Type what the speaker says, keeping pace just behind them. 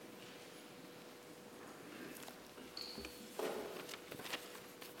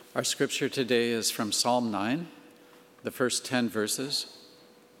Our scripture today is from Psalm 9, the first 10 verses,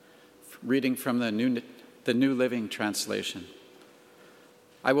 reading from the New Living Translation.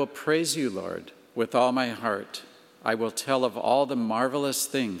 I will praise you, Lord, with all my heart. I will tell of all the marvelous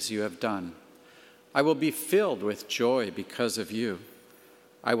things you have done. I will be filled with joy because of you.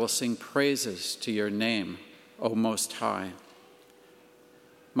 I will sing praises to your name, O Most High.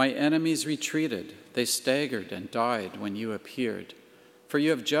 My enemies retreated. They staggered and died when you appeared. For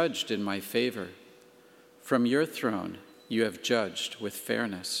you have judged in my favor. From your throne you have judged with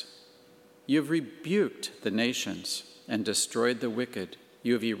fairness. You have rebuked the nations and destroyed the wicked.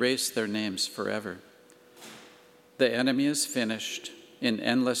 You have erased their names forever. The enemy is finished in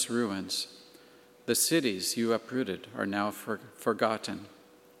endless ruins. The cities you uprooted are now forgotten.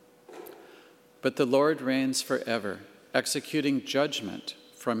 But the Lord reigns forever, executing judgment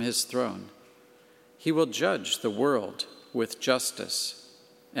from his throne. He will judge the world with justice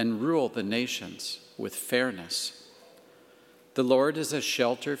and rule the nations with fairness. The Lord is a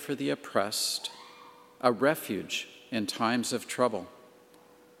shelter for the oppressed, a refuge in times of trouble.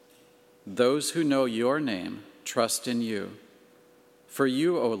 Those who know your name trust in you. For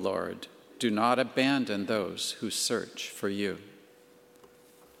you, O Lord, do not abandon those who search for you.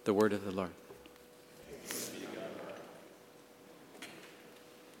 The word of the Lord.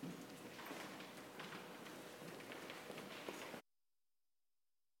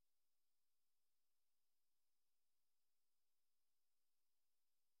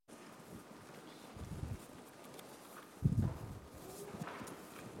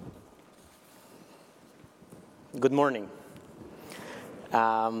 Good morning.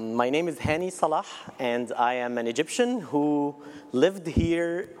 My name is Hani Salah, and I am an Egyptian who lived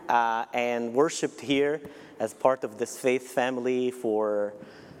here and worshipped here as part of this faith family for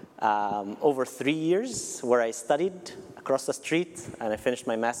over 3 years, where I studied across the street, and I finished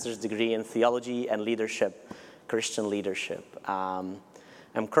my master's degree in theology and leadership, Christian leadership.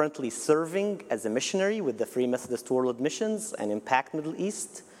 I'm currently serving as a missionary with the Free Methodist World Missions and Impact Middle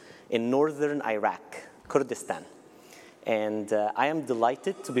East in northern Iraq, Kurdistan. And I am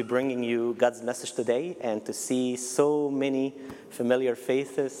delighted to be bringing you God's message today and to see so many familiar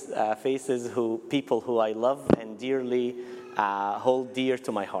faces, people who I love and dearly hold dear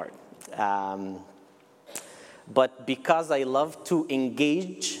to my heart. But because I love to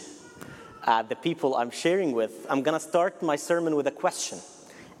engage the people I'm sharing with, I'm going to start my sermon with a question.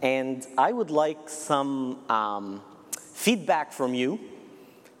 And I would like some feedback from you.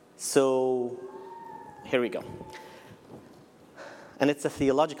 So here we go. And it's a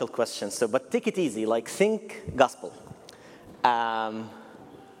theological question, but take it easy, like think gospel.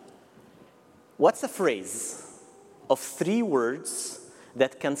 What's a phrase of 3 words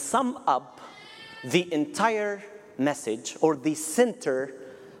that can sum up the entire message or the center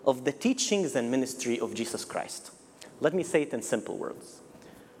of the teachings and ministry of Jesus Christ? Let me say it in simple words.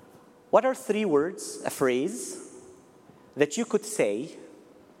 What are 3 words, a phrase, that you could say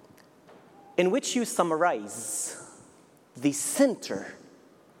in which you summarize the center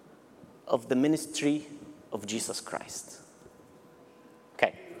of the ministry of Jesus Christ?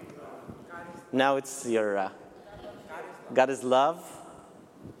 Okay. Now it's your God is love.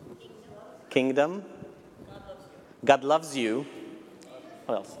 Kingdom. God loves you.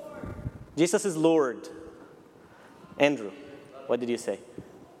 What else? Jesus is Lord. Andrew, what did you say?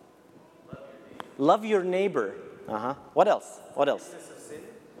 Love your neighbor. What else? What else?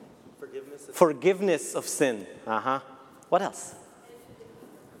 Forgiveness of sin. What else?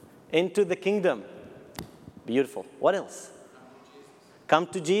 Into the kingdom. Beautiful. What else? Come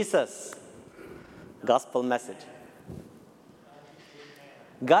to Jesus. Gospel message.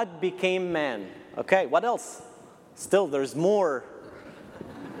 God became man. Okay, what else? Still, there's more.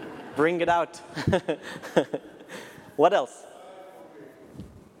 Bring it out. What else?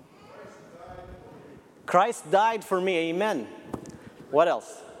 Christ died for me. Amen. What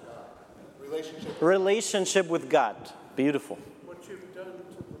else? Relationship with God. Beautiful. What you've done to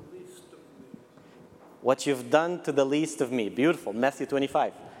the least of me. What you've done to the least of me. Beautiful. Matthew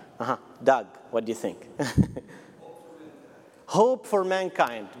 25. Doug, what do you think? Hope for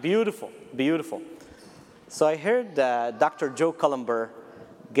mankind. Beautiful. Beautiful. So I heard Dr. Joe Columber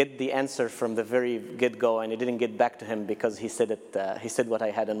get the answer from the very get-go, and I didn't get back to him because he said it. He said what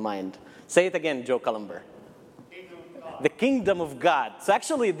I had in mind. Say it again, Joe Columber. The kingdom of God. So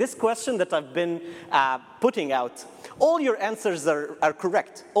actually, this question that I've been putting out, all your answers are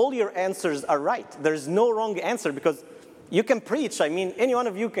correct. All your answers are right. There's no wrong answer because you can preach. I mean, any one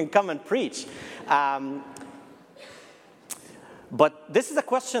of you can come and preach. But this is a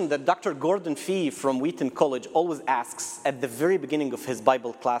question that Dr. Gordon Fee from Wheaton College always asks at the very beginning of his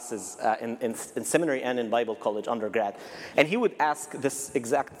Bible classes in seminary and in Bible college undergrad. And he would ask this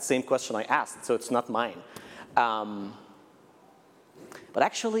exact same question I asked, so it's not mine. But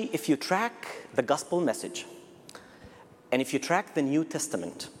actually, if you track the gospel message, and if you track the New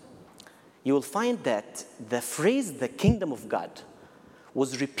Testament, you will find that the phrase, the kingdom of God,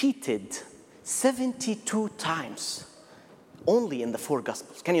 was repeated 72 times only in the 4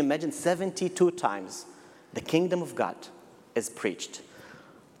 Gospels. Can you imagine 72 times the kingdom of God is preached?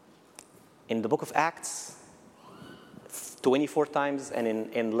 In the book of Acts, 24 times, and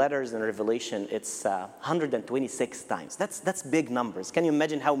in letters and Revelation, it's 126 times. That's big numbers. Can you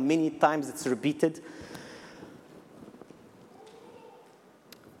imagine how many times it's repeated?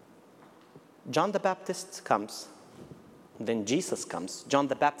 John the Baptist comes, then Jesus comes. John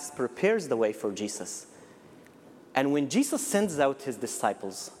the Baptist prepares the way for Jesus. And when Jesus sends out his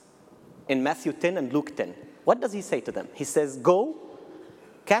disciples in Matthew 10 and Luke 10, what does he say to them? He says, go,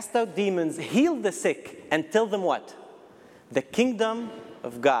 cast out demons, heal the sick, and tell them what? The kingdom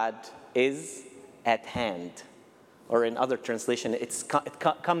of God is at hand. Or in other translation, it's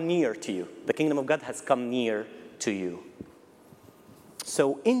come near to you. The kingdom of God has come near to you.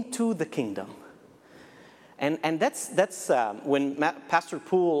 So into the kingdom. And that's when Pastor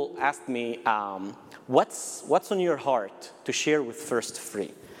Poole asked me, what's on your heart to share with First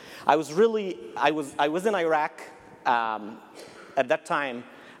Free? I was in Iraq at that time,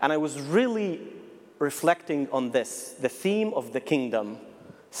 and I was really reflecting on this, the theme of the kingdom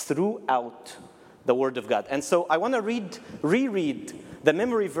throughout the Word of God. And so I want to reread the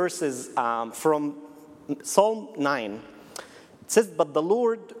memory verses from Psalm 9. It says, but the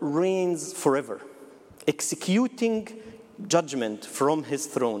Lord reigns forever, executing judgment from his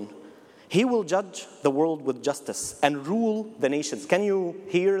throne. He will judge the world with justice and rule the nations. Can you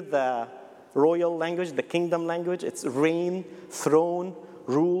hear the royal language, the kingdom language? It's reign, throne,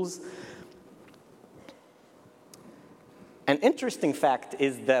 rules. An interesting fact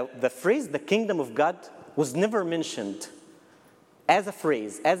is that the phrase, the kingdom of God, was never mentioned as a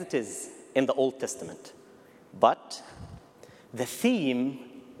phrase, as it is in the Old Testament. But the theme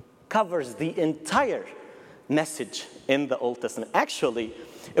covers the entire message in the Old Testament. Actually,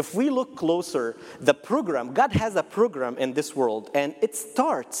 if we look closer, the program, God has a program in this world, and it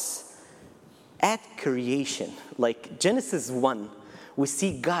starts at creation. Like Genesis 1, we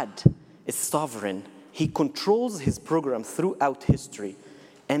see God is sovereign. He controls his program throughout history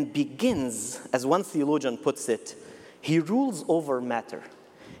and begins, as one theologian puts it, he rules over matter.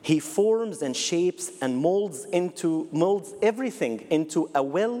 He forms and shapes and molds everything into a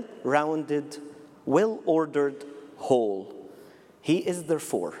well-rounded, well-ordered whole. He is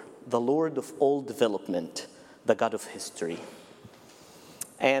therefore the Lord of all development, the God of history.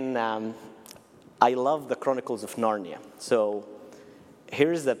 And I love the Chronicles of Narnia. So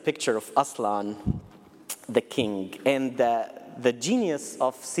here's a picture of Aslan, the king, and the genius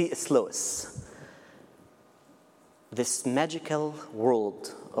of C.S. Lewis. This magical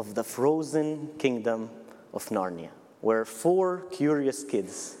world of the frozen kingdom of Narnia, where 4 curious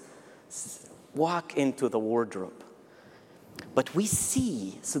kids walk into the wardrobe. But we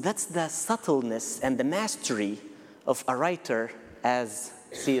see, so that's the subtleness and the mastery of a writer as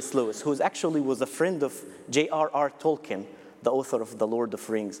C.S. Lewis, who actually was a friend of J.R.R. Tolkien, the author of The Lord of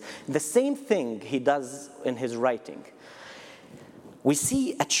the Rings. The same thing he does in his writing. We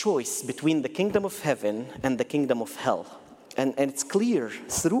see a choice between the kingdom of heaven and the kingdom of hell. And it's clear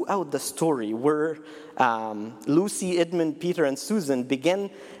throughout the story where Lucy, Edmund, Peter, and Susan began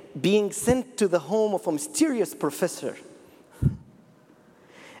being sent to the home of a mysterious professor.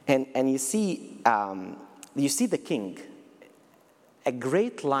 And you see the king, a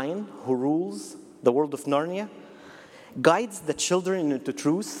great lion who rules the world of Narnia, guides the children into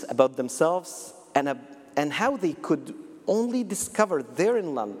truth about themselves and how they could only discover there in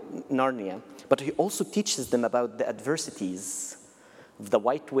Narnia, but he also teaches them about the adversities of the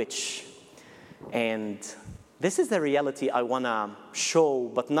White Witch. And this is the reality I want to show,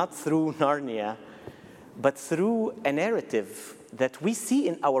 but not through Narnia, but through a narrative that we see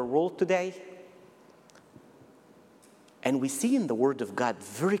in our world today, and we see in the Word of God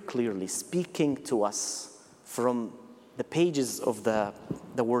very clearly speaking to us from the pages of the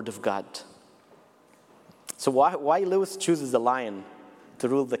Word of God. So why Lewis chooses the lion to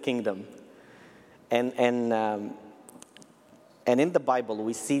rule the kingdom? And in the Bible,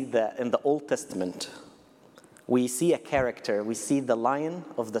 we see that in the Old Testament, we see a character. We see the lion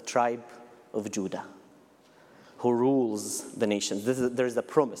of the tribe of Judah, who rules the nations. There's a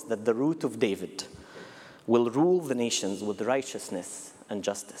promise that the root of David will rule the nations with righteousness and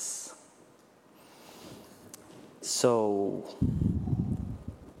justice. So,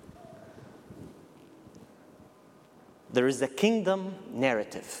 there is a kingdom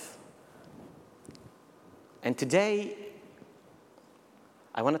narrative. And today,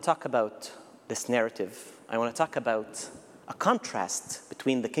 I want to talk about this narrative. I want to talk about a contrast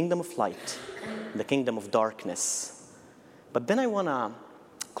between the kingdom of light and the kingdom of darkness. But then I want to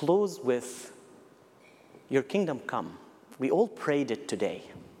close with your kingdom come. We all prayed it today.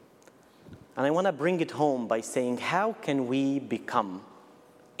 And I want to bring it home by saying, how can we become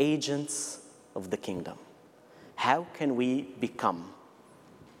agents of the kingdom? How can we become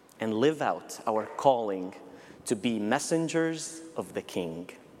and live out our calling to be messengers of the King?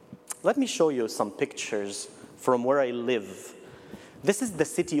 Let me show you some pictures from where I live. This is the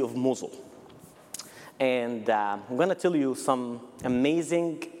city of Mosul. And I'm going to tell you some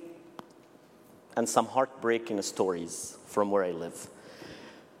amazing and some heartbreaking stories from where I live.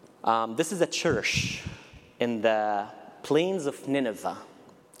 This is a church in the plains of Nineveh.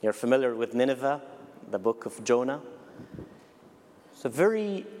 You're familiar with Nineveh, the book of Jonah? It's a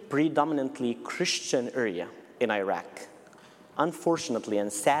very predominantly Christian area in Iraq. Unfortunately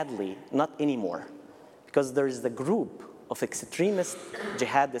and sadly, not anymore, because there is a group of extremist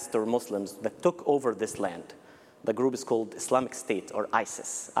jihadists or Muslims that took over this land. The group is called Islamic State, or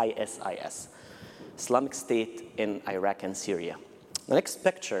ISIS, I-S-I-S. Islamic State in Iraq and Syria. The next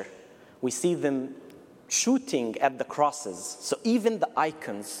picture, we see them shooting at the crosses. So even the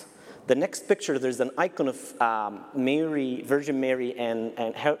icons, the next picture, there's an icon of Mary, Virgin Mary,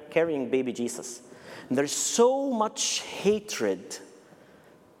 and her carrying baby Jesus. And there's so much hatred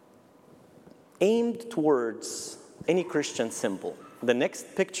aimed towards any Christian symbol. The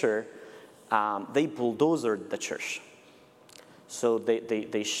next picture, they bulldozered the church. So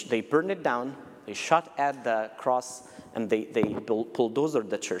they burned it down, they shot at the cross, and they bulldozered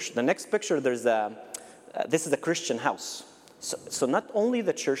the church. The next picture, this is a Christian house. So not only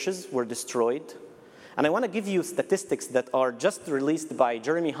the churches were destroyed, and I want to give you statistics that are just released by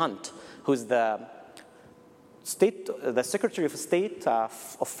Jeremy Hunt, who's the Secretary of State of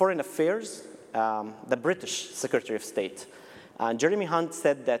Foreign Affairs, the British Secretary of State. Jeremy Hunt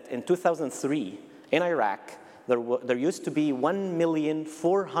said that in 2003, in Iraq, there used to be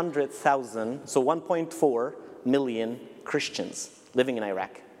 1,400,000, so 1.4 million Christians living in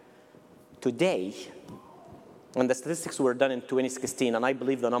Iraq. Today, when the statistics were done in 2016, and I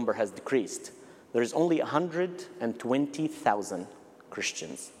believe the number has decreased, there is only 120,000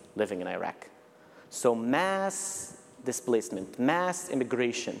 Christians living in Iraq. So mass displacement, mass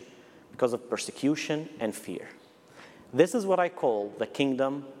immigration because of persecution and fear. This is what I call the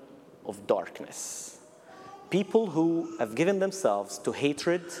kingdom of darkness. People who have given themselves to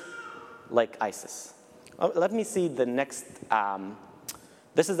hatred like ISIS. Let me see the next.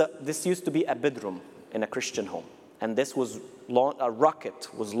 This used to be a bedroom in a Christian home. And this was a rocket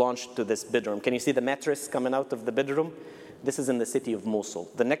was launched to this bedroom. Can you see the mattress coming out of the bedroom? This is in the city of Mosul.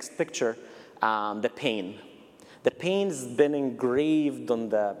 The next picture, the pain. The pain's been engraved on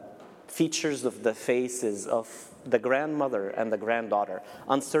the features of the faces of the grandmother and the granddaughter.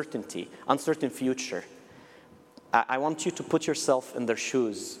 Uncertainty, uncertain future. I want you to put yourself in their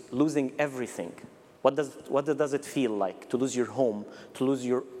shoes, losing everything. What does it feel like to lose your home, to lose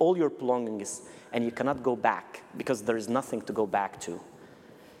all your belongings, and you cannot go back because there is nothing to go back to?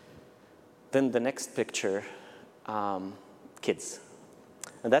 Then the next picture, kids.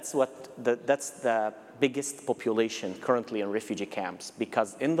 And that's the biggest population currently in refugee camps,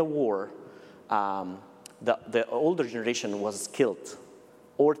 because in the war, the older generation was killed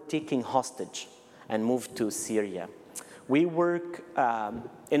or taken hostage and moved to Syria. We work,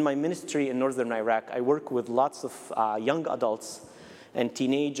 in my ministry in northern Iraq, I work with lots of young adults and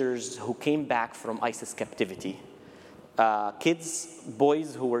teenagers who came back from ISIS captivity. Kids,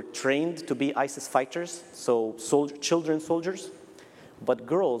 boys who were trained to be ISIS fighters, so children soldiers, but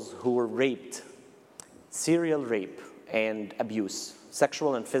girls who were raped, serial rape and abuse,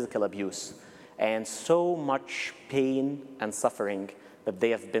 sexual and physical abuse, and so much pain and suffering that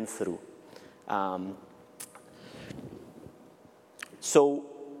they have been through. So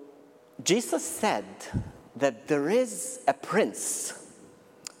Jesus said that there is a prince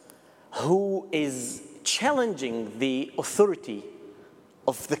who is challenging the authority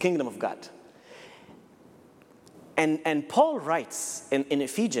of the kingdom of God. And Paul writes in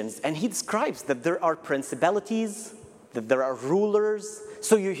Ephesians, and he describes that there are principalities, that there are rulers.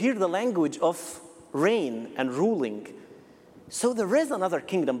 So you hear the language of reign and ruling. So there is another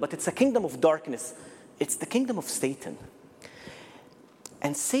kingdom, but it's a kingdom of darkness. It's the kingdom of Satan.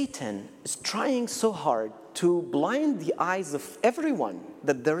 And Satan is trying so hard to blind the eyes of everyone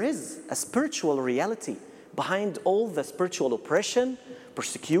that there is a spiritual reality behind all the spiritual oppression,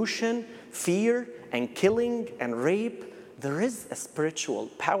 persecution, fear, and killing and rape. There is a spiritual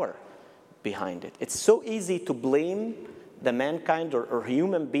power behind it. It's so easy to blame the mankind or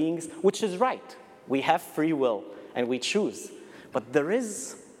human beings, which is right. We have free will and we choose. But there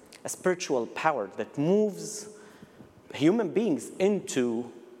is a spiritual power that moves human beings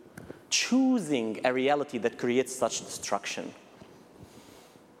into choosing a reality that creates such destruction.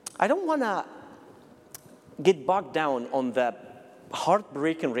 I don't want to get bogged down on the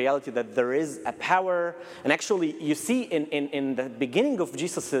heartbreaking reality that there is a power. And actually, you see in the beginning of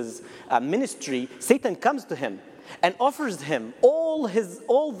Jesus' ministry, Satan comes to him and offers him all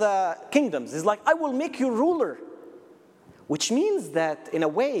the kingdoms. He's like, I will make you ruler. Which means that, in a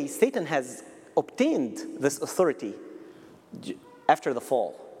way, Satan has obtained this authority after the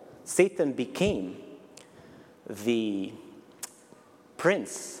fall. Satan became the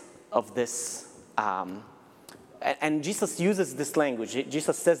prince of this. And Jesus uses this language.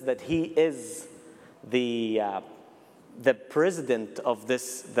 Jesus says that he is the president of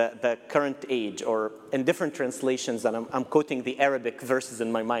the current age, or in different translations, and I'm quoting the Arabic verses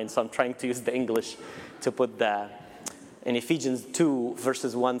in my mind, so I'm trying to use the English to put in Ephesians 2,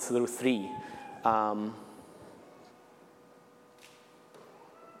 verses 1 through 3.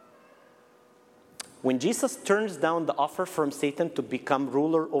 When Jesus turns down the offer from Satan to become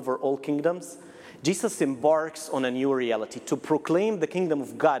ruler over all kingdoms, Jesus embarks on a new reality to proclaim the kingdom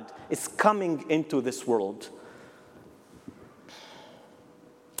of God is coming into this world.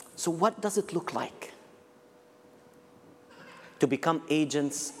 So what does it look like to become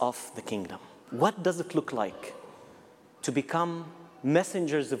agents of the kingdom? What does it look like to become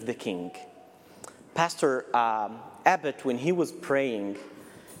messengers of the King? Pastor Abbott, when he was praying,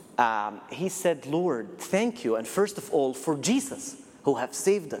 he said, Lord, thank you, and first of all, for Jesus, who have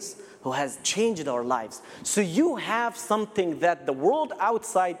saved us, who has changed our lives. So you have something that the world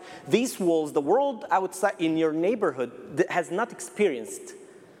outside these walls, the world outside in your neighborhood has not experienced,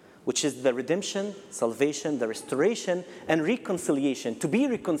 which is the redemption, salvation, the restoration, and reconciliation, to be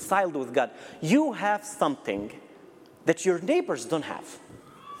reconciled with God. You have something that your neighbors don't have.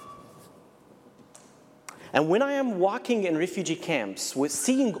 And when I am walking in refugee camps, with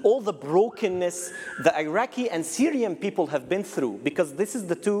seeing all the brokenness the Iraqi and Syrian people have been through, because this is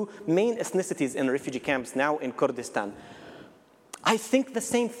the two main ethnicities in refugee camps now in Kurdistan, I think the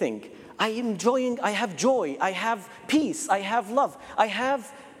same thing. I have joy, I have peace, I have love. I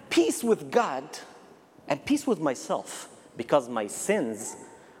have peace with God and peace with myself, because my sins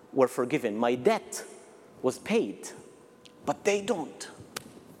were forgiven. My debt was paid, but they don't.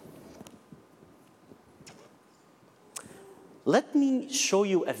 Let me show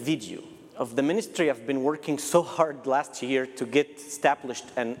you a video of the ministry I've been working so hard last year to get established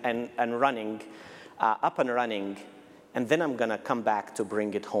and running, up and running, and then I'm going to come back to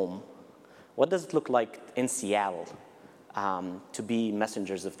bring it home. What does it look like in Seattle to be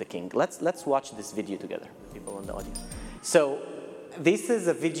messengers of the King? Let's watch this video together, people in the audience. So this is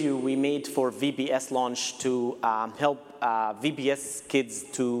a video we made for VBS launch to help VBS kids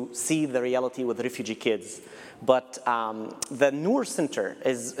to see the reality with refugee kids. But the Noor Center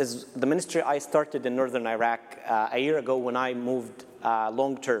is the ministry I started in northern Iraq a year ago when I moved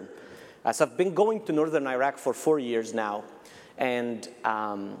long term. So I've been going to northern Iraq for 4 years now. And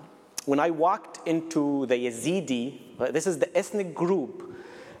when I walked into the Yazidi, this is the ethnic group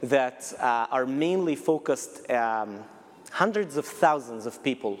that are mainly focused, hundreds of thousands of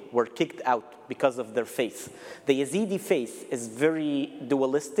people were kicked out because of their faith. The Yazidi faith is very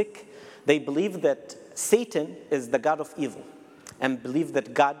dualistic. They believe that Satan is the god of evil and believe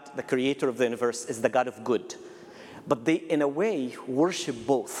that God, the creator of the universe, is the God of good. But they, in a way, worship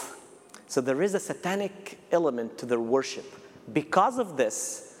both. So there is a satanic element to their worship. Because of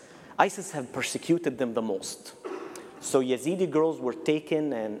this, ISIS have persecuted them the most. So Yazidi girls were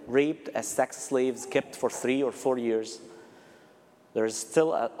taken and raped as sex slaves, kept for 3 or 4 years. There's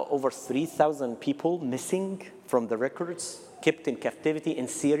still over 3,000 people missing from the records, kept in captivity in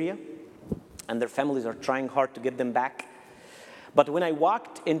Syria. And their families are trying hard to get them back. But when I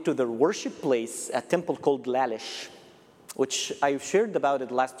walked into their worship place, a temple called Lalish, which I shared about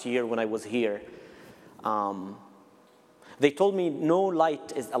it last year when I was here, they told me no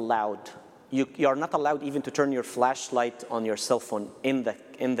light is allowed. You are not allowed even to turn your flashlight on your cell phone in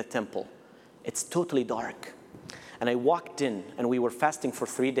the temple. It's totally dark. And I walked in, and we were fasting for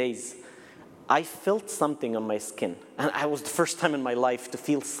 3 days. I felt something on my skin. And it was the first time in my life to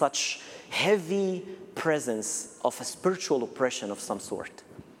feel such heavy presence of a spiritual oppression of some sort.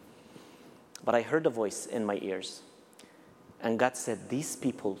 But I heard a voice in my ears. And God said, these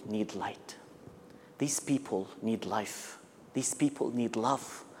people need light. These people need life. These people need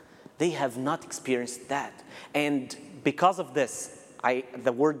love. They have not experienced that. And because of this,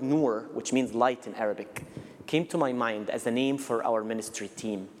 the word Nur, which means light in Arabic, came to my mind as a name for our ministry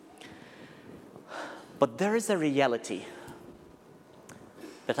team. But there is a reality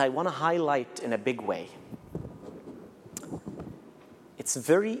that I want to highlight in a big way. It's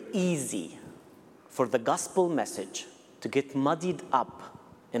very easy for the gospel message to get muddied up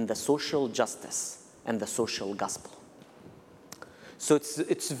in the social justice and the social gospel. So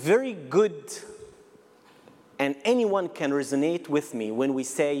it's very good, and anyone can resonate with me when we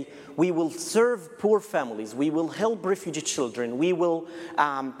say we will serve poor families, we will help refugee children, we will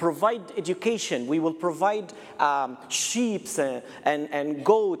provide education, we will provide sheep and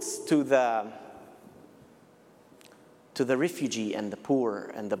goats to the refugee and the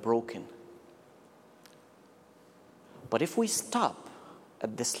poor and the broken. But if we stop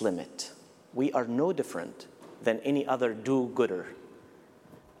at this limit, we are no different than any other do-gooder,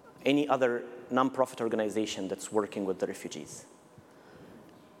 any other nonprofit organization that's working with the refugees.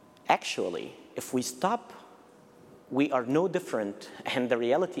 Actually, if we stop, we are no different, and the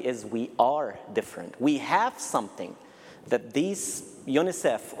reality is we are different. We have something that these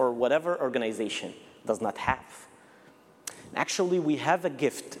UNICEF or whatever organization does not have. Actually, we have a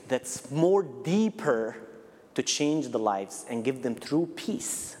gift that's more deeper to change the lives and give them true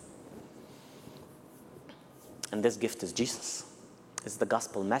peace. And this gift is Jesus. It's the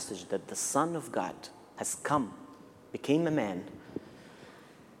gospel message that the Son of God has come, became a man,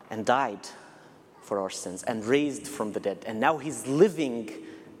 and died for our sins, and raised from the dead. And now he's living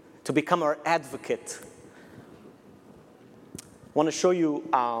to become our advocate. I want to show you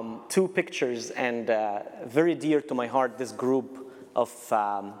two pictures, and very dear to my heart, this group of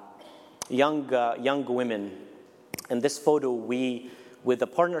young women. In this photo, with a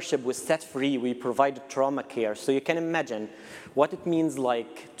partnership with Set Free, we provide trauma care. So you can imagine what it means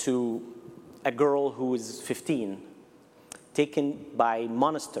like to a girl who is 15, taken by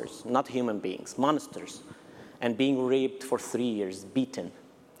monsters, not human beings, monsters, and being raped for 3 years, beaten.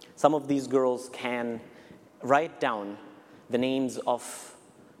 Some of these girls can write down the names of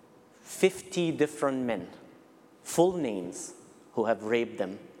 50 different men, full names, who have raped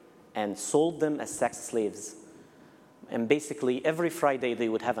them and sold them as sex slaves. And basically, every Friday, they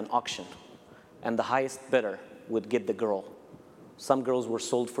would have an auction, and the highest bidder would get the girl. Some girls were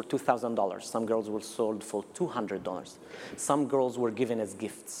sold for $2,000. Some girls were sold for $200. Some girls were given as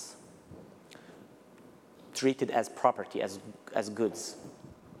gifts, treated as property, as goods.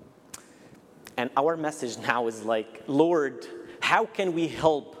 And our message now is like, Lord, how can we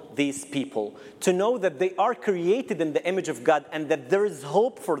help these people to know that they are created in the image of God and that there is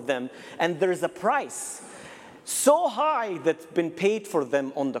hope for them and there is a price so high that's been paid for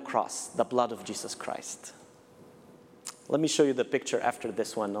them on the cross, the blood of Jesus Christ. Let me show you the picture after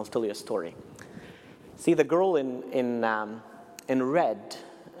this one. I'll tell you a story. See the girl in red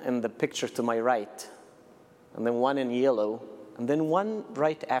in the picture to my right, and then one in yellow, and then one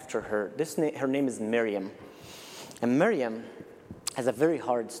right after her. Her name is Miriam. And Miriam has a very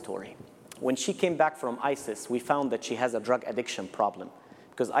hard story. When she came back from ISIS, we found that she has a drug addiction problem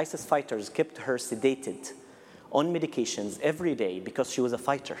because ISIS fighters kept her sedated on medications every day because she was a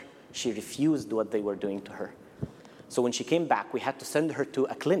fighter. She refused what they were doing to her. So when she came back, we had to send her to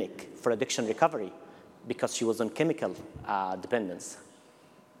a clinic for addiction recovery because she was on chemical dependence.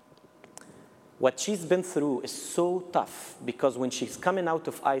 What she's been through is so tough because when she's coming out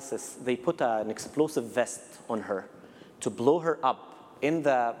of ISIS, they put an explosive vest on her to blow her up in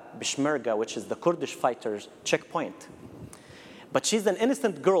the Peshmerga, which is the Kurdish fighters' checkpoint. But she's an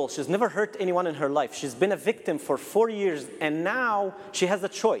innocent girl. She's never hurt anyone in her life. She's been a victim for 4 years, and now she has a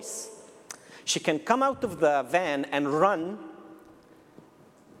choice. She can come out of the van and run,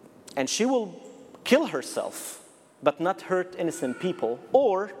 and she will kill herself, but not hurt innocent people,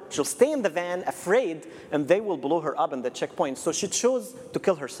 or she'll stay in the van afraid, and they will blow her up in the checkpoint. So she chose to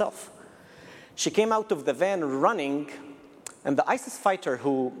kill herself. She came out of the van running, and the ISIS fighter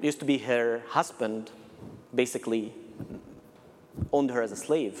who used to be her husband, basically owned her as a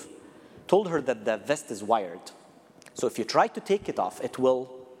slave, told her that the vest is wired. So if you try to take it off, it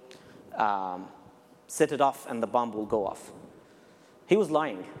will set it off and the bomb will go off. He was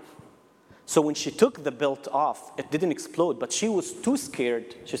lying. So when she took the belt off, it didn't explode, but she was too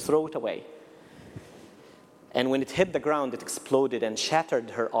scared, she threw it away. And when it hit the ground, it exploded and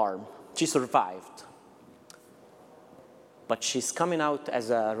shattered her arm. She survived. But she's coming out as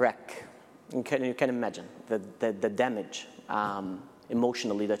a wreck. You can imagine the damage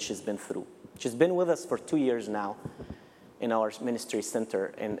emotionally that she's been through. She's been with us for 2 years now in our ministry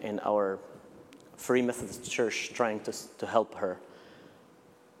center in our Free Methodist Church, trying to help her.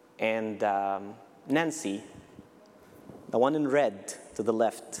 And Nancy, the one in red to the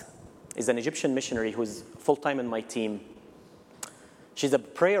left, is an Egyptian missionary who's full-time in my team. She's a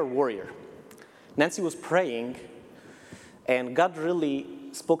prayer warrior. Nancy was praying, and God really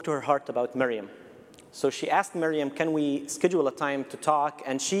spoke to her heart about Miriam. So she asked Miriam, can we schedule a time to talk?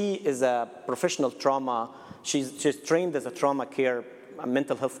 And she is a professional trauma. She's trained as a trauma care, a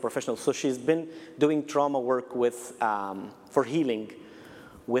mental health professional. So she's been doing trauma work with for healing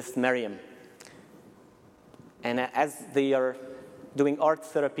with Miriam. And as they are doing art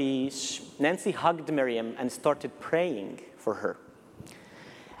therapy, Nancy hugged Miriam and started praying for her.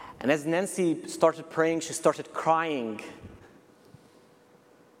 And as Nancy started praying, she started crying.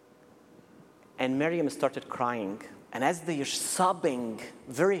 And Miriam started crying. And as they are sobbing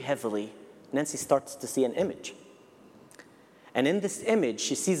very heavily, Nancy starts to see an image. And in this image,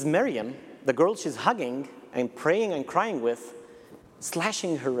 she sees Miriam, the girl she's hugging and praying and crying with,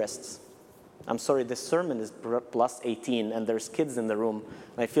 slashing her wrists. I'm sorry, this sermon is plus 18, and there's kids in the room.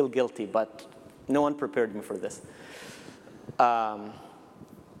 And I feel guilty, but no one prepared me for this.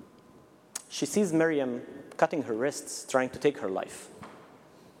 She sees Miriam cutting her wrists, trying to take her life.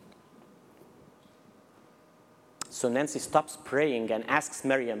 So Nancy stops praying and asks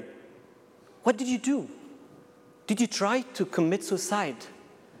Miriam, what did you do? Did you try to commit suicide?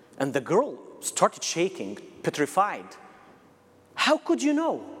 And the girl started shaking, petrified. How could you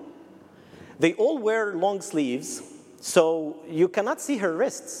know? They all wear long sleeves, so you cannot see her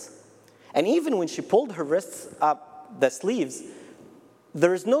wrists. And even when she pulled her wrists up, the sleeves,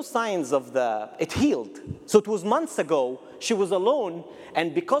 there is no signs of it healed. So it was months ago, she was alone,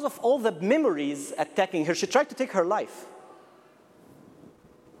 and because of all the memories attacking her, she tried to take her life.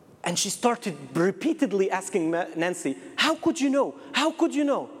 And she started repeatedly asking Nancy, how could you know? How could you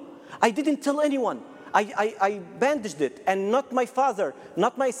know? I didn't tell anyone. I bandaged it, and not my father,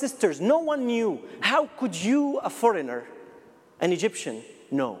 not my sisters. No one knew. How could you, a foreigner, an Egyptian,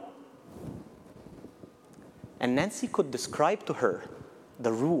 know? And Nancy could describe to her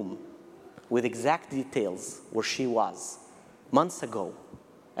the room with exact details where she was months ago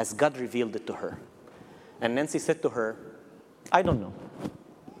as God revealed it to her. And Nancy said to her, I don't know,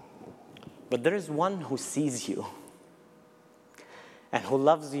 but there is one who sees you and who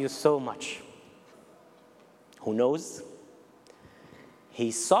loves you so much, who knows.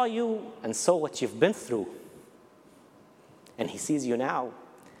 He saw you and saw what you've been through. And he sees you now,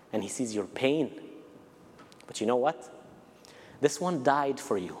 and he sees your pain. But you know what? This one died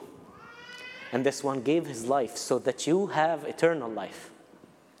for you. And this one gave his life so that you have eternal life.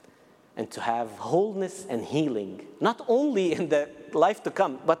 And to have wholeness and healing, not only in the life to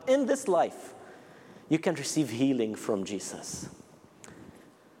come, but in this life, you can receive healing from Jesus.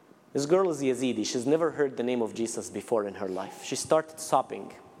 This girl is Yazidi. She's never heard the name of Jesus before in her life. She started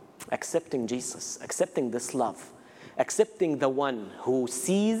sobbing, accepting Jesus, accepting this love, accepting the one who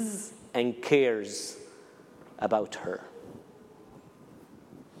sees and cares about her.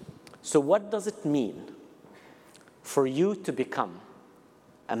 So what does it mean for you to become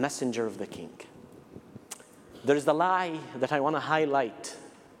a messenger of the King? There's a lie that I want to highlight.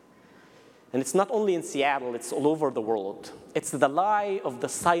 And it's not only in Seattle, it's all over the world. It's the lie of the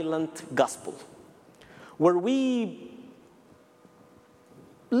silent gospel, where we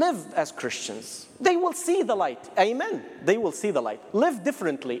live as Christians. They will see the light. Amen. They will see the light. Live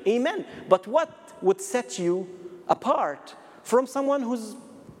differently. Amen. But what would set you apart from someone who's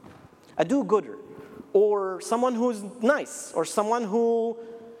a do-gooder, or someone who's nice, or someone who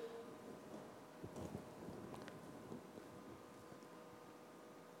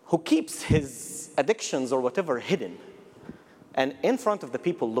keeps his addictions or whatever hidden, and in front of the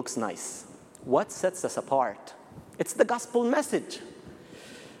people looks nice? What sets us apart? It's the gospel message.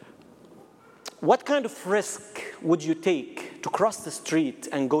 What kind of risk would you take to cross the street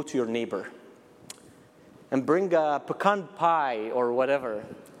and go to your neighbor and bring a pecan pie or whatever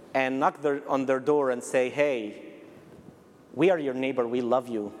and knock on their door and say, hey, we are your neighbor, we love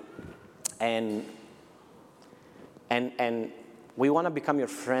you, and we want to become your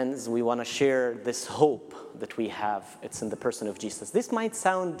friends, we want to share this hope that we have. It's in the person of Jesus. This might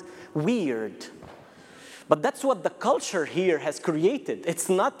sound weird, but that's what the culture here has created. It's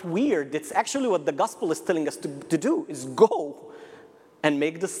not weird. It's actually what the gospel is telling us to do, is go and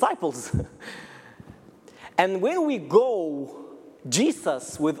make disciples. And when we go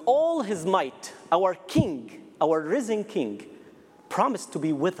Jesus, with all his might, our King, our risen King, promised to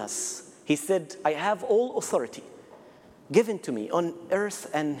be with us. He said, I have all authority given to me on earth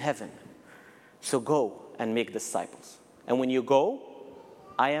and heaven. So go and make disciples. And when you go,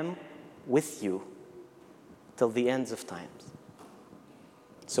 I am with you till the ends of times.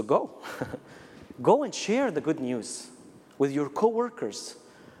 So go. Go and share the good news with your coworkers,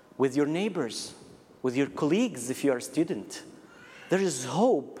 with your neighbors, with your colleagues if you are a student. There is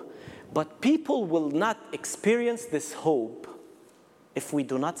hope, but people will not experience this hope if we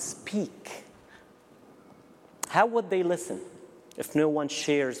do not speak. How would they listen if no one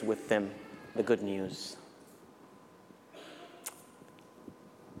shares with them the good news?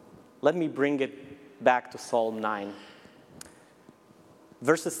 Let me bring it back to Psalm 9.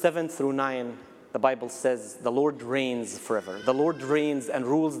 Verses 7 through 9, the Bible says, the Lord reigns forever. The Lord reigns and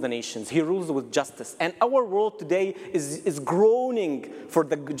rules the nations. He rules with justice. And our world today is groaning for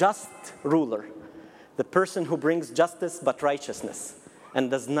the just ruler, the person who brings justice but righteousness and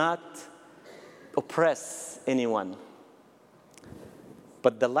does not oppress anyone.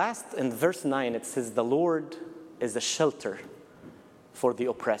 But the last, in verse 9, it says, the Lord is a shelter for the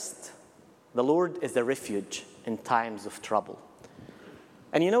oppressed. The Lord is a refuge in times of trouble.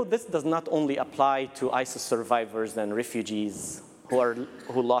 And you know, this does not only apply to ISIS survivors and refugees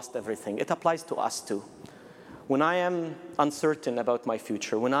who lost everything. It applies to us too. When I am uncertain about my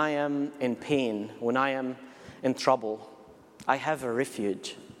future, when I am in pain, when I am in trouble, I have a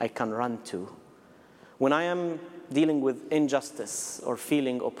refuge I can run to. When I am dealing with injustice or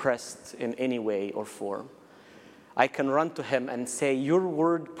feeling oppressed in any way or form, I can run to him and say, your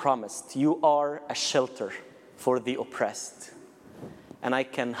word promised, you are a shelter for the oppressed. And I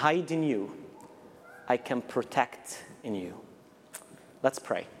can hide in you. I can protect in you. Let's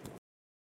pray.